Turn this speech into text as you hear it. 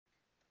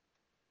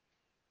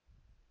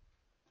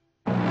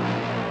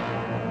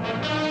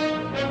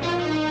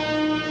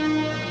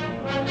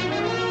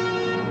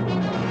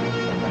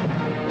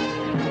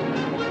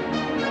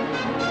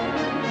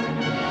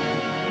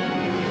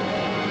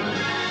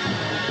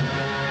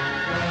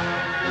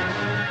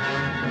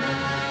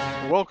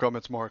Welcome,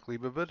 it's Mark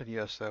Leibovit, and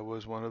yes, that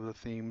was one of the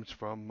themes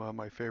from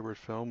my favorite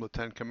film, The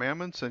Ten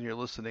Commandments, and you're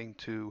listening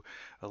to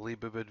a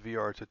Leibovit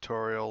VR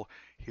tutorial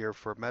here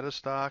for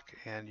Metastock,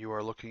 and you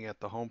are looking at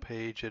the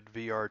homepage at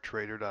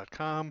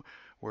vrtrader.com,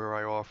 where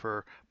I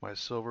offer my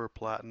silver,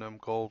 platinum,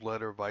 gold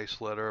letter,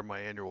 vice letter, my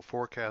annual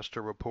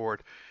forecaster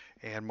report,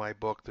 and my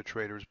book, The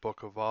Trader's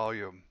Book of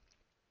Volume.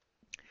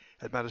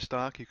 At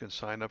Metastock, you can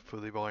sign up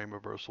for the Volume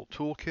Reversal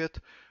Toolkit,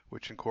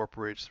 which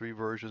incorporates 3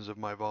 versions of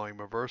my volume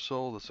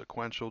reversal, the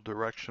sequential,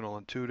 directional,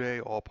 and 2-day,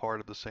 all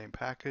part of the same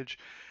package.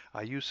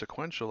 I use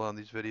sequential on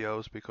these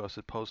videos because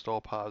it posts all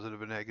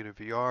positive and negative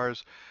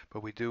VRs,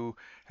 but we do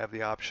have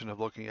the option of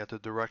looking at the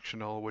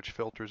directional, which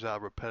filters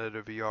out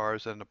repetitive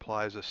VRs and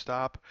applies a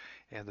stop,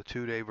 and the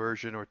 2-day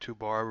version or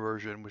 2-bar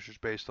version, which is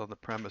based on the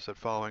premise that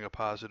following a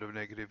positive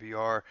negative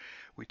VR,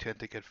 we tend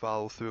to get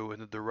follow through in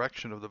the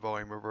direction of the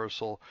volume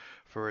reversal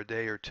for a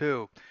day or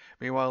two.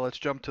 Meanwhile, let's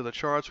jump to the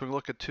charts. We're going to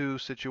look at 2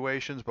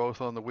 situations, both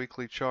on the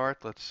weekly chart.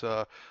 Let's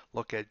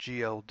look at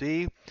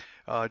GLD.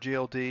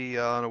 GLD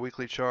on a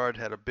weekly chart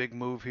had a big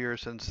move here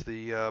since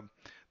the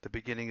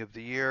beginning of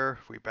the year.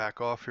 If we back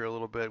off here a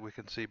little bit, we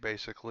can see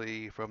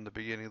basically from the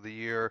beginning of the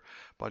year, a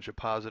bunch of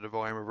positive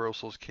volume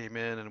reversals came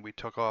in and we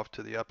took off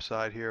to the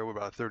upside here with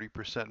about a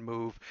 30%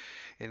 move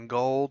in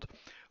gold.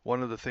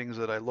 One of the things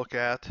that I look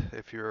at,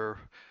 if you're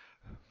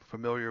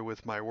familiar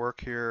with my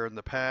work here in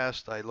the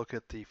past, I look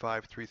at the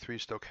 533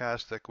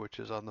 stochastic, which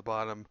is on the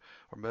bottom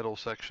or middle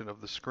section of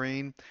the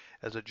screen.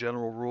 As a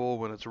general rule,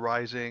 when it's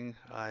rising,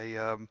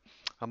 I'm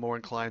more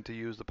inclined to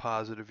use the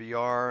positive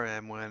VR,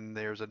 and when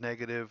there's a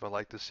negative, I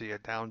like to see a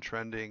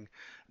downtrending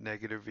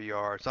negative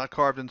VR. It's not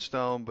carved in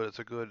stone, but it's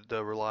a good,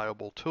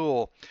 reliable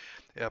tool.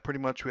 Pretty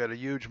much we had a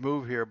huge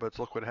move here, but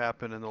look what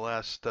happened in the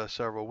last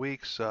several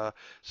weeks.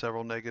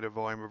 Several negative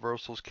volume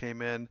reversals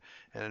came in,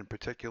 and in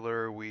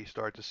particular, we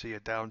start to see a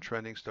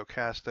downtrending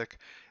stochastic,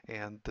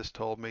 and this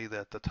told me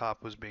that the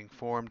top was being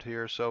formed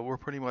here. So we're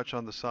pretty much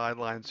on the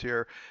sidelines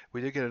here.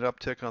 We did get an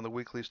uptick on the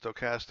weekly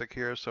stochastic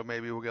here, so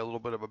maybe we'll get a little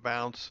bit of a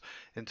bounce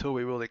until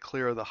we really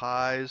clear the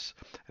highs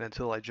and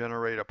until I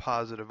generate a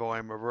positive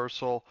volume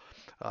reversal.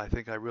 I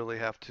think I really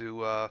have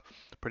to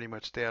pretty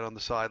much stand on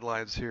the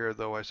sidelines here,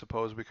 though I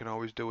suppose we can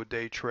always do a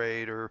day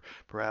trade or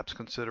perhaps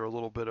consider a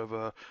little bit of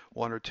a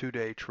 1 or 2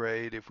 day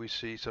trade if we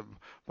see some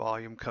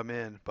volume come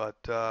in. But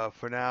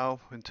for now,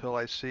 until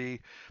I see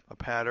a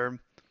pattern,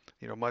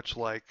 much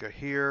like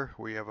here,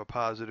 we have a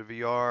positive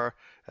ER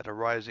at a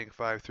rising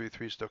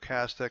 533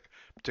 stochastic,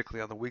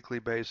 particularly on the weekly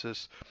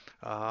basis.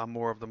 I'm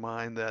more of the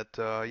mind that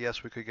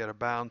yes, we could get a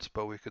bounce,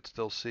 but we could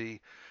still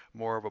see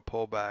more of a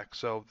pullback.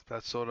 So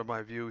that's sort of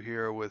my view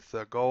here with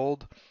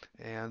gold,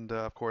 and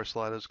of course, a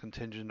lot is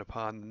contingent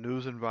upon the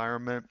news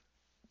environment.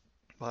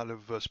 A lot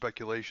of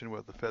speculation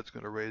whether the Fed's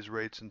going to raise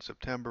rates in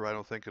September. I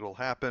don't think it'll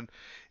happen.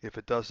 If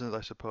it doesn't, I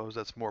suppose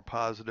that's more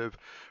positive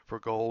for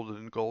gold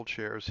and gold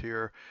shares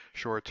here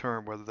short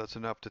term. Whether that's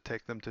enough to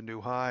take them to new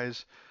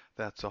highs,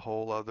 that's a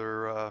whole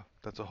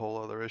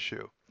other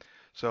issue.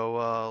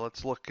 So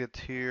let's look at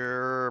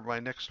here. My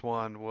next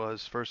one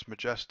was First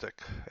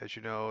Majestic. As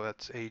you know,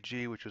 that's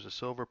AG, which was a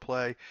silver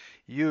play.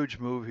 Huge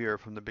move here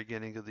from the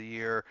beginning of the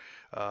year.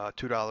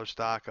 $2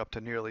 stock up to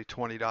nearly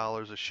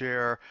 $20 a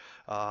share.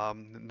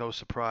 No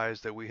surprise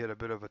that we hit a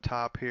bit of a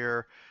top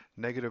here.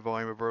 Negative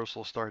volume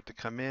reversals start to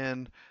come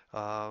in.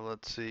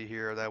 Let's see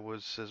here. That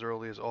was as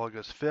early as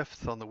August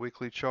 5th on the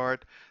weekly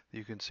chart.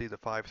 You can see the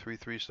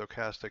 533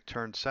 stochastic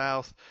turned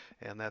south,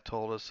 and that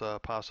told us a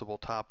possible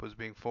top was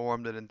being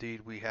formed, and indeed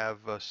we have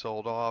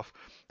sold off.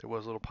 There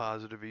was a little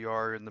positive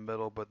ER in the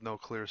middle, but no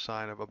clear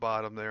sign of a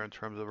bottom there in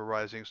terms of a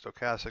rising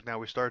stochastic. Now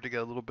we start to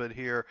get a little bit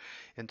here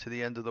into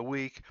the end of the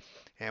week,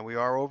 and we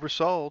are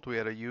oversold. We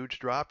had a huge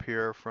drop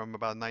here from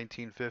about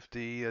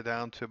 1950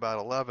 down to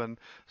about 11,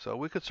 so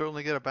we could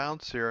certainly get a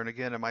bounce here, and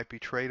again, it might be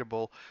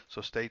tradable,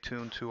 so stay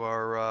tuned to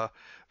our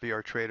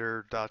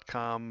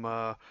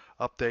vrtrader.com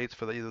updates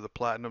for either the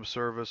platinum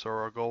service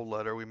or our gold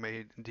letter. We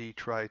may indeed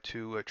try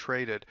to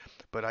trade it,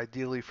 but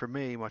ideally for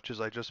me, much as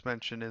I just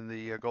mentioned in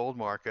the gold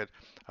market,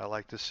 I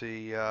like to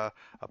see a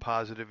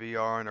positive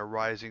ER and a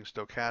rising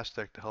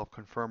stochastic to help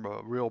confirm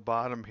a real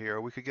bottom here.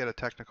 We could get a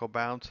technical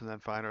bounce and then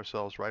find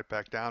ourselves right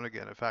back down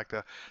again. In fact,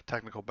 a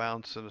technical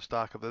bounce in a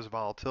stock of this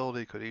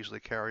volatility could easily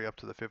carry up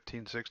to the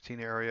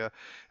 15-16 area,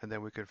 and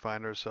then we could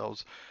find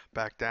ourselves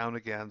back down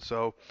again.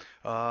 So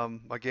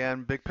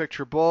again, big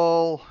picture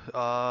bull.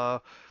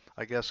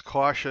 I guess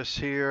cautious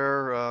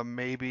here,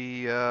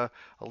 maybe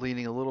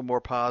leaning a little more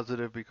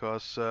positive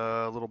because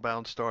a little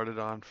bounce started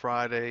on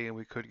Friday and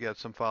we could get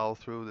some follow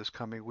through this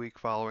coming week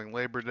following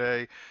Labor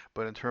Day.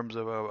 But in terms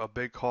of a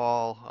big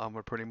call, I'm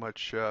going to pretty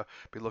much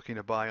be looking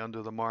to buy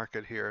under the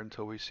market here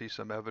until we see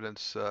some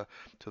evidence to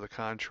the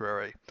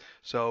contrary.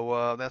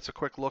 So that's a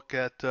quick look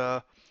at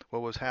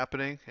what was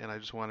happening, and I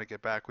just want to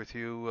get back with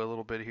you a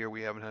little bit here.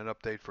 We haven't had an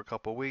update for a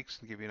couple of weeks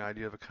and give you an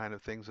idea of the kind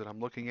of things that I'm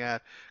looking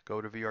at.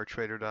 Go to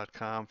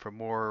vrtrader.com for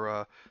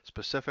more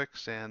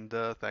specifics, and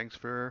thanks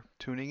for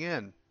tuning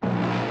in.